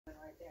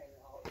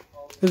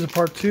This is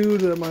part 2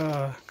 to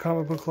my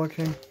comic book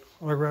collection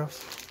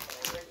autographs.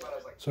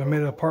 So I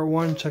made a part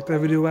 1. Check that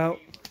video out.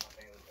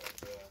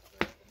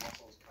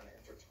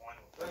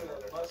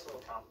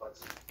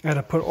 I had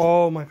to put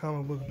all my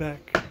comic books back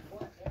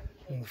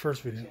in the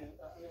first video,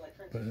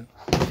 but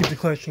keep the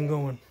collection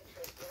going.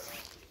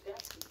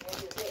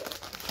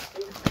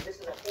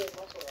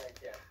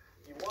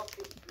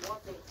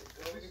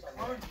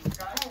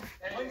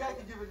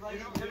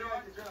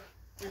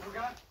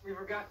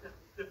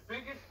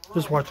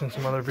 Just watching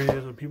some other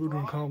videos of people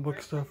doing comic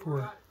book stuff,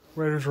 or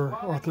writers or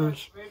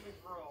authors. There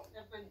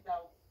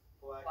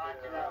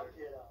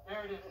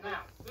it is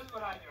now. This is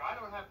what I do. I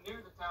don't have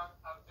near the talent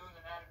of doing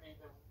anatomy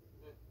that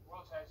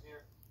Welch has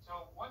here.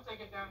 So once I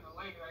get down to the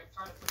leg, I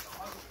try to put the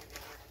puzzle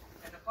together,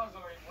 and the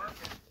puzzle ain't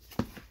working.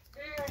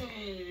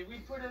 Hey,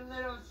 we put a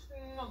little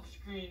smoke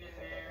screen in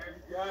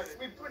there.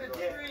 We put a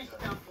tree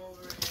stump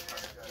over here.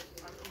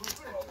 We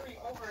put a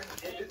tree over an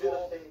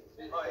angle.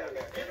 You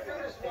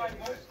notice why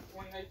most,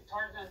 when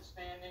Tarzan's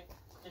standing,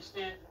 he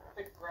stands in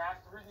thick grass.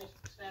 The reason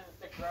he stands in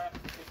thick grass is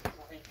because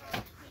people hate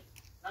drawing feet.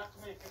 Not too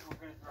many people are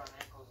good at drawing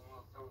ankles and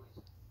little toes.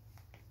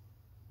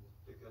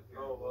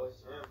 Oh, well,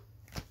 it's him.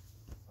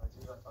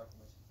 He's not talking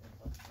much.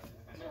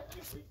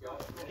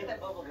 Get that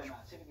bubble gum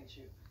out. See if we can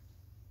shoot.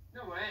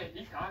 No way.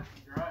 He caught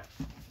me dry.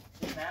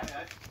 He's mad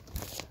at it.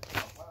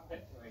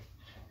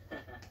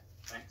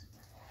 Thanks.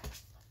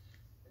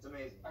 It's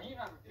amazing. Are you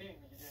not repeating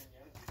what you did in the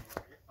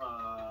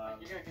other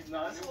video, are you?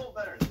 No, it's a little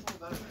better. It's a little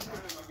better.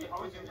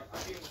 Always going to be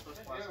repeating the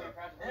first class.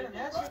 And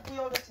imagine if we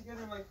all got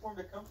together and like formed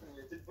a company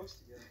that did books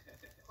together.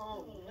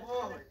 Oh,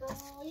 Lord.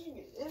 Don't leave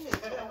me.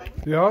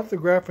 The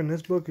autograph in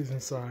this book is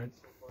inside.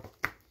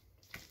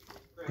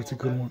 It's a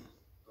good one.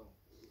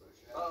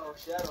 Uh-oh,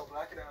 shadow,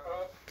 black it out.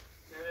 Oh,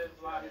 there it is,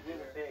 black.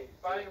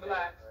 Fighting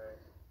black.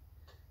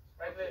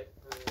 Right there.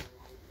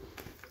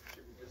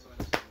 Should be this one.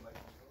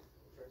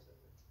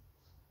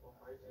 Well,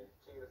 right there.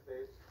 King of the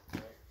face.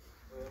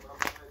 I'm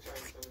gonna try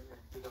and come in here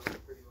and do that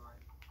pretty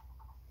line.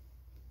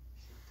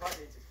 Todd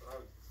hates it, but I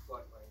would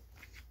black line.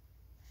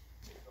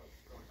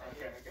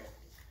 Okay.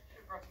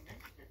 Oh, man.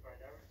 I'm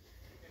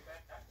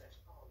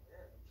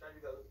trying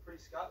to do that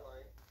pretty Scott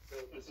line.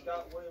 The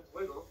Scott Williams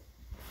wiggle.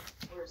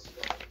 Where's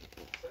Scott?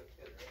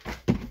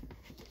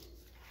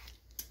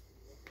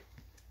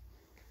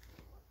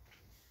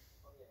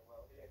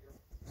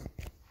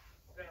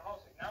 Right?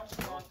 Now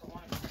we're on to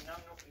one, and now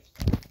nobody's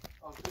done.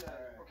 Oh, good.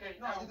 Okay,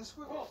 No, now do the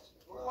squiggle.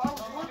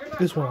 Well, you're not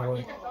This one I drawing,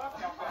 like. you can talk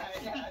now,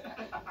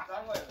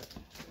 guys.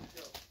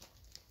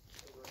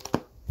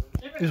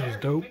 Even This hair, was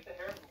you dope. make the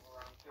hair move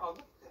around, too. Oh, look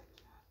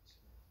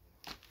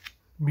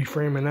at Be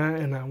framing that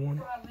and that one.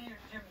 Put on Leader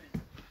Jimmy.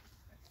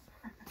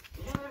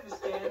 that. You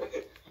understand?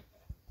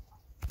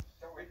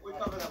 We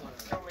cover that one.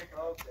 Don't wake him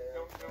up. Okay.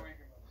 Don't wake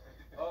him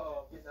up.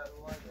 Uh-oh, get that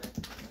line there.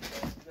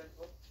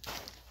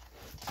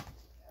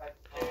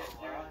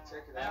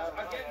 Check it out.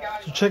 Again,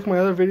 guys. So check my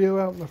other video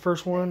out, my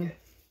first one.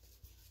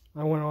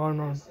 I went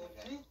on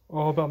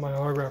all about my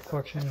autograph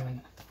collection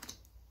and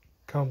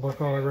comic book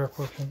autograph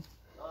collection.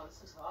 Oh,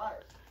 this is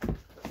hot. Okay,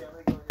 I'm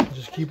gonna go ahead.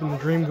 Just keeping the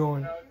dream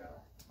going.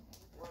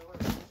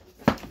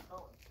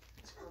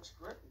 This looks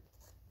great.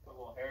 A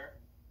little hair.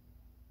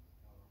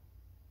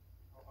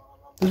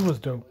 This was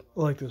dope. I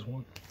like this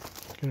one.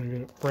 Gonna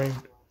get it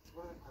framed.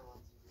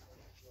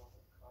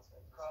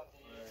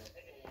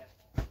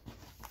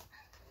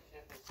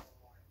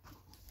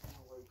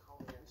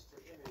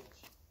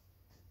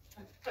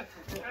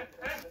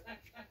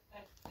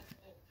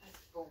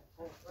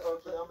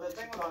 The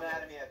thing with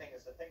anatomy, I think,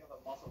 is to think of the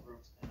muscle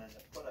groups and then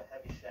to put a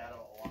heavy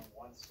shadow along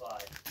one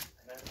side.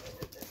 And then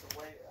it's the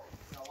way,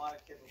 you know, a lot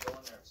of kids will go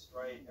in there and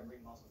straight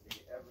every muscle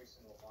beat, every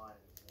single line.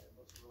 And it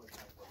looks really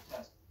kind of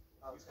grotesque.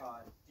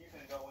 You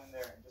can go in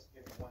there and just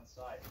give it one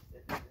side.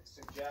 It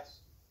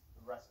suggests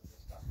the rest of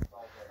the stuff. It's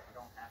all there. You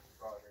don't have to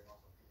draw every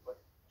muscle. If you put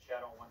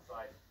shadow on one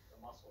side,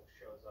 the muscle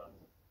shows up.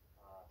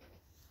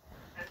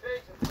 And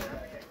basically,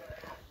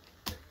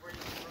 we're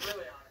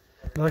really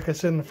honest. Like I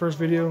said in the first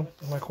video,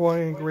 my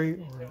quality ain't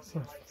great, or it's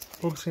not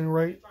focusing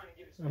right.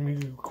 I'm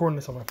recording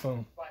this on my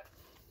phone. But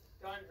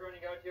time's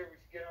running out here. We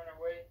should get on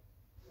our way.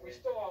 We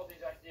stole all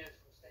these ideas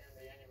from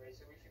Stanley anyway,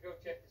 so we should go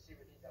check to see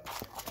what he does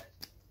here,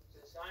 guys.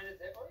 So the sign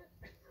is there. Oh,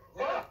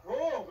 yeah.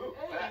 Boom!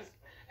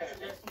 Hey.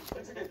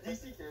 That's like a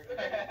DC character.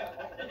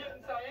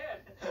 Hitting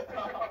Cyan.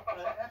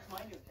 That's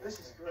my new character.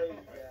 This is great,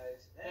 you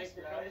guys. Thanks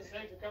for coming.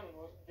 Thanks for coming.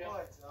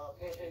 What's up?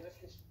 Hey,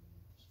 let's get.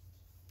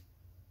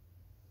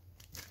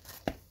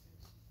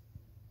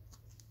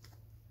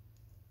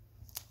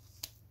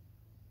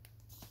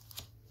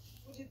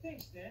 What do you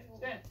think, Stan?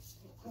 Stan.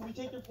 Can we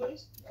take your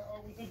place?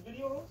 Are we good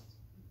video hosts?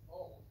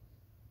 Oh,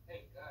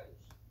 hey guys,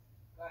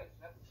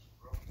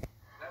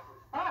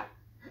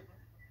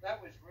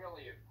 that was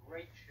really a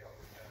great show.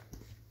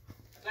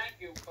 Thank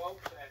you,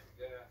 folks, and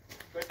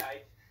good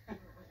night.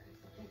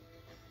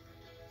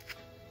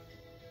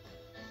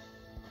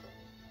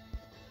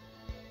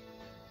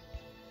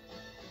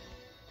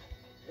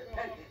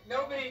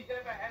 Nobody's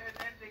ever had an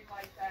ending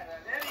like that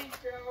on any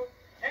show,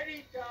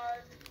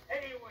 anytime,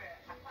 anywhere.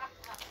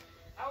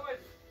 That was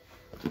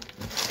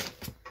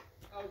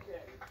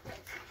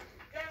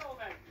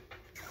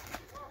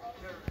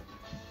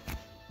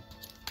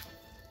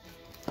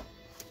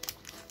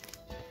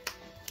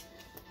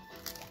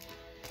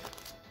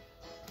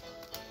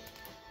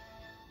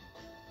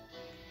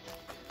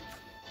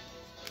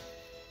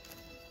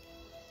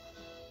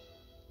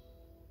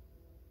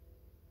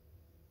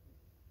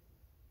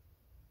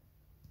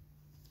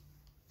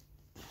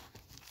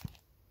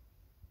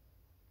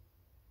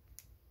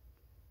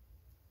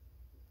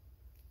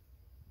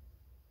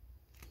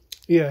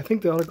Yeah, I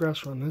think the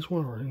autographs are on this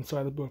one or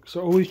inside the book.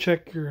 So always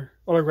check your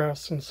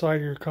autographs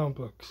inside your comic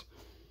books.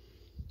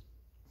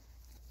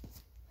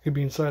 It could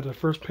be inside the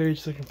first page,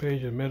 second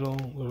page, the middle,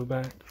 a little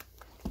back.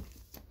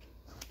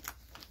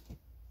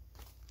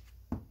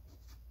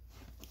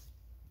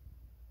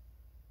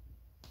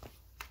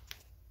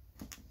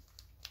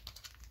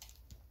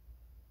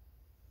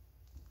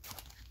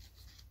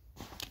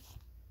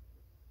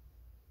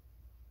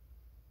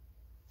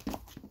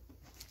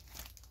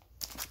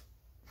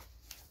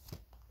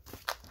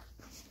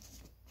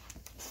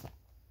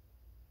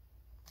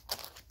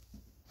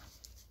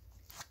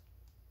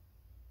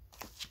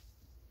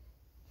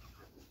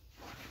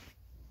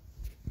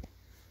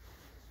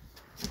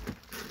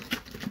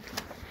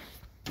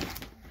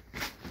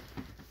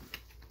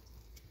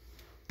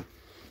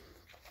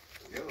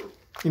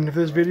 And if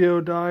this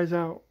video dies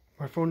out,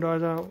 my phone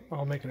dies out,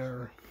 I'll make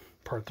another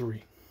part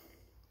 3.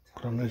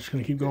 But I'm just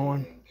going to keep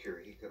going.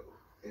 Kirihiko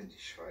in the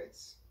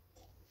Schweiz.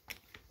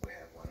 We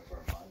have one of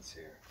our mods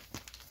here.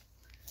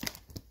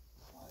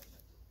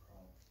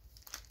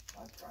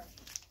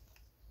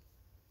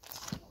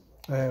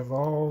 I have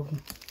all...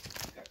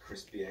 Got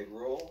crispy egg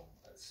roll.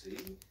 Let's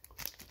see.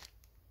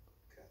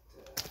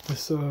 Got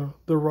this,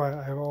 the right,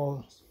 I have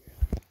all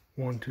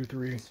 1, 2,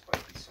 3.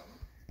 spicy summer.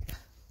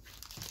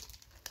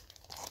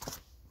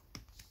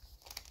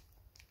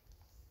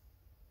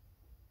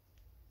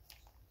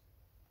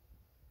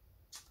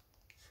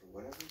 For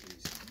whatever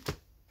reason,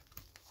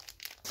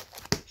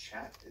 the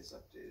chat is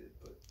updated,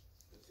 but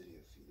the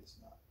video feed is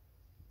not.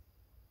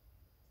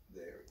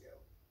 There we go.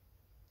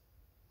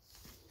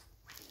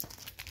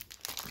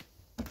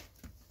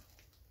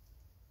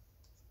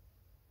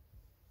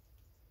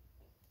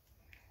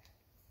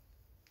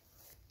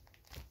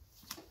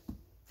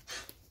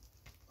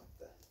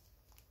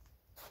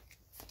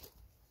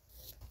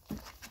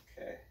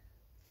 Okay.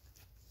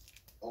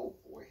 Oh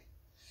boy.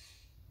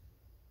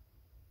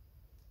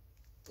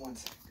 One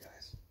second,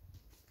 guys.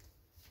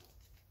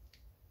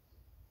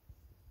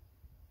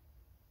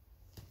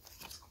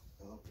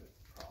 A little bit of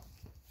a problem.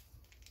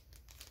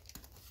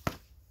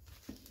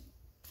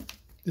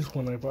 This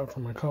one I bought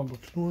from my comic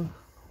book store a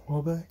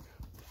while back.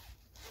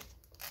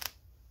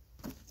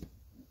 I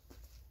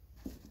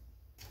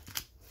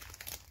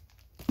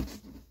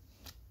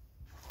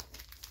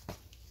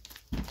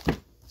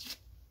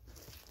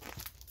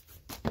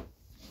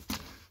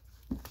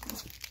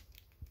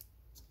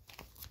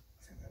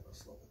think that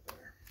looks a little bit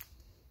better.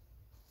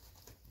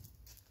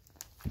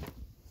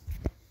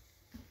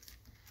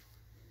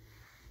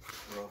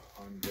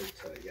 Rohan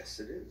Gota, yes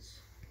it is.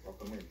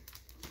 Welcome in.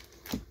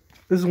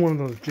 This is one of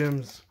those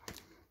gems.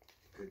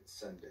 Good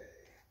Sunday.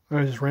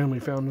 I just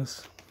randomly found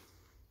this.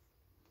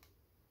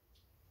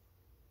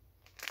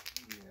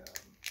 Yeah.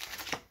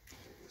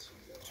 Take this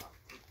one go.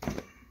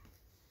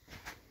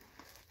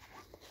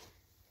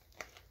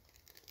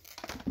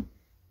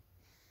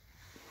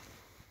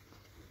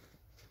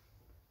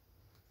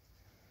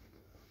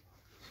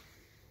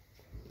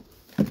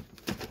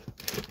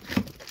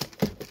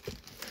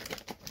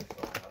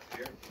 Phone up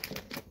here.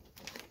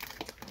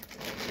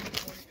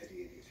 Petty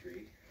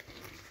 83.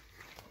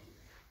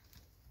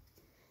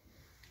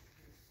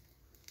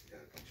 Got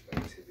a bunch of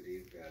activity.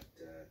 We've got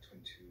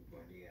 22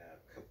 money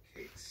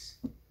cupcakes.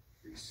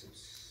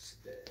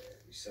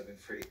 Resub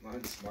for 8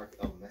 months. Mark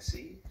El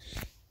Messi.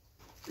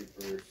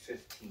 Reaper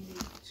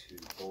 1582.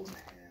 Golden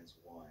Hands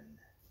 1.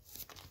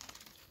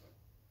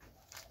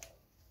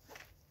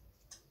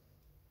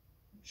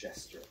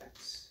 Jester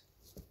X.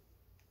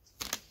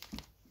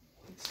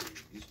 Queen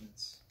City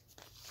Amusements.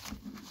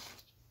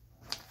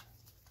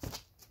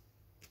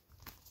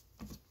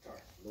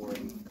 Darth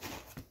Lori.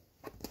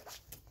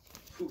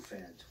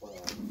 Poofan 12.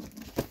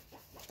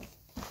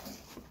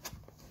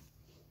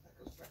 That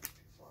goes back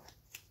too far.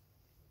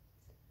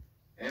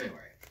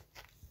 Anyway.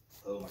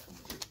 Hello, Michael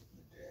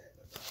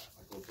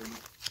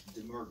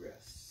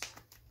Demurgas.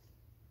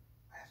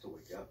 I have to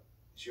wake up.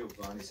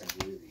 Giovanni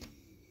Sanguili.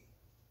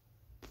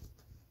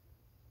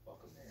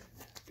 Welcome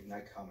in.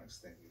 Ignite Comics,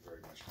 thank you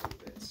very much for the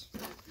bits.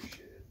 Very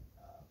appreciated.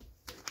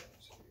 Very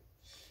generous of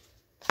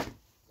you.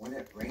 When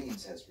It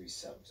Rains has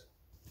resubbed.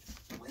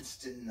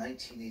 Winston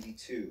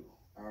 1982.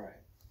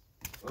 Alright.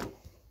 Oh.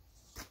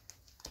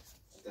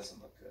 That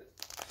doesn't look good.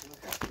 I feel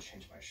like I have to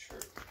change my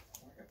shirt.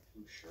 I'm wearing a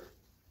blue shirt.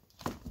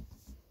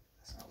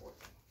 That's not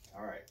working.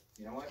 Alright.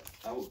 You know what?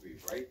 I will be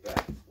right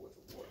back with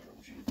a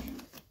wardrobe change.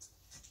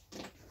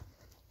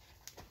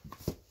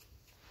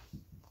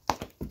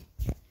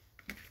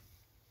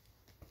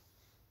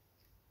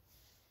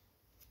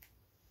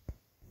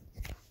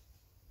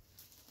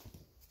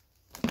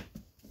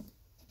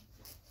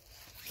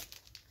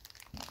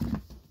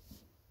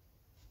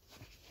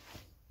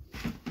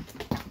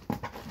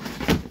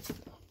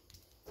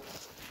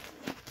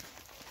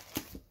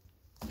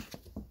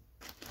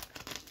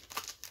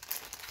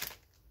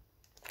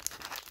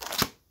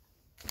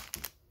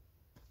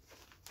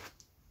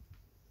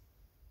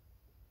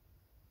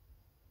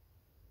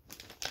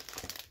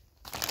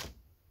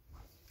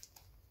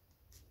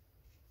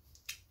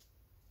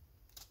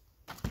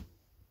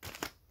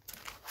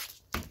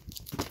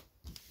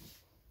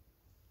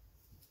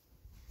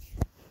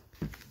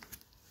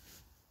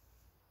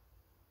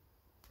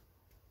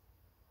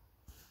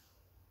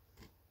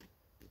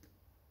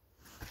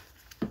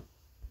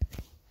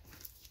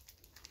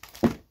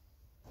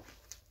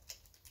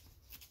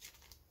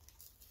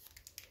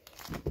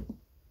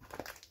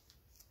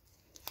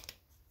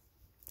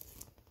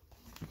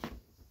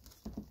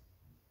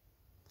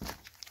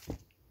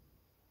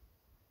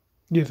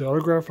 Yeah, the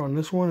autograph on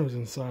this one was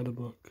inside the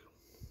book.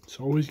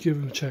 So always give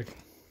him a check.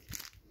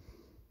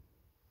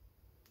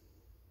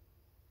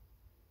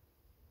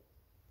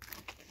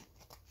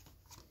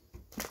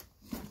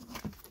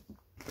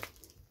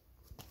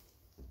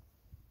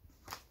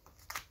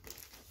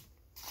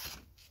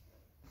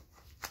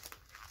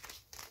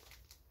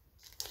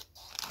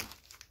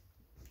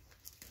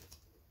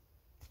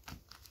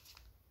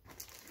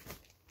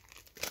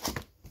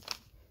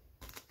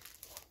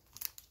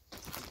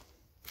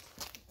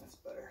 That's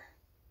better.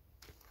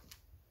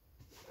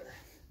 Better.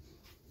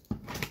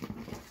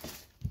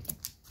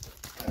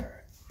 Alright.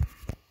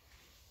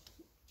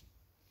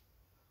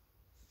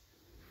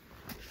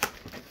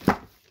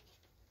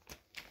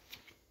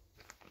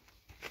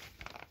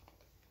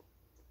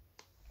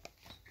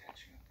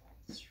 Catching up on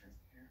the string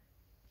here.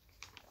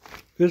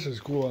 This is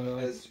cool.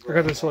 I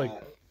got this like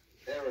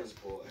Era's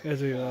Boy.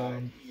 as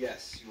a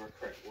yes, you are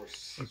correct. We're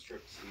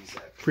striptease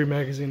at free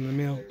magazine in the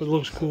mail, but it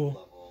looks There's cool.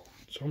 level.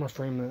 So I'm gonna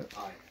frame that.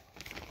 I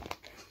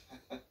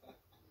know.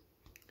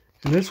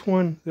 And this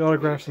one, the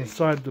autograph's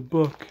inside the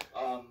book,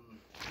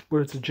 but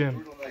it's a gem.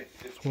 Brutal Knight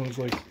 15 This one's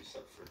like-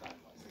 resub for 9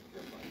 months. Thank you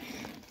very much.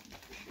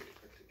 Appreciate it.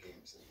 Cryptic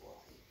Games as well.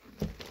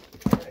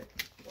 Alright,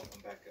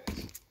 welcome back, guys.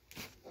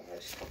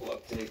 Just a couple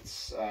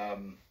updates.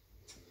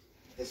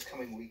 This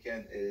coming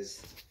weekend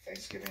is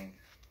Thanksgiving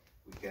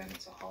weekend.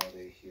 It's a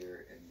holiday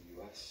here in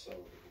the US, so there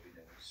will be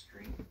no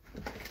stream.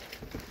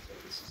 So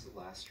this is the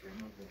last stream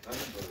of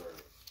November.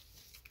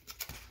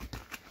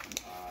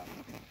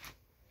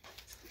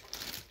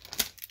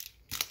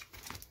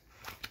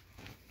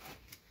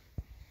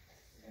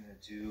 I'm gonna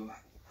do.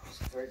 I was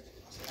kind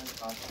of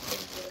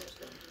contemplating what I was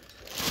gonna do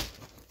today,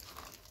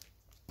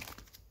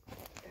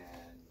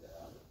 and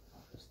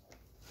I'll just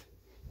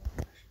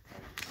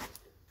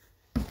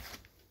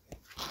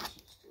I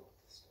should deal with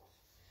this stuff.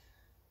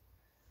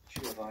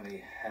 Giovanni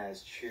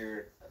has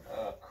cheered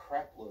a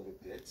crap load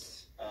of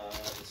bits.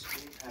 The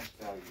stream has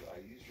value. I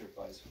used your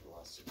advice for the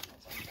last 6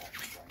 months. I'm back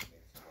and trying to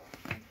make it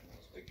for it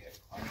was big hit.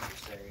 Clients are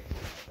saying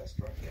my best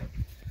run yet.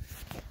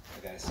 I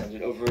gotta send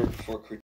it over for critique.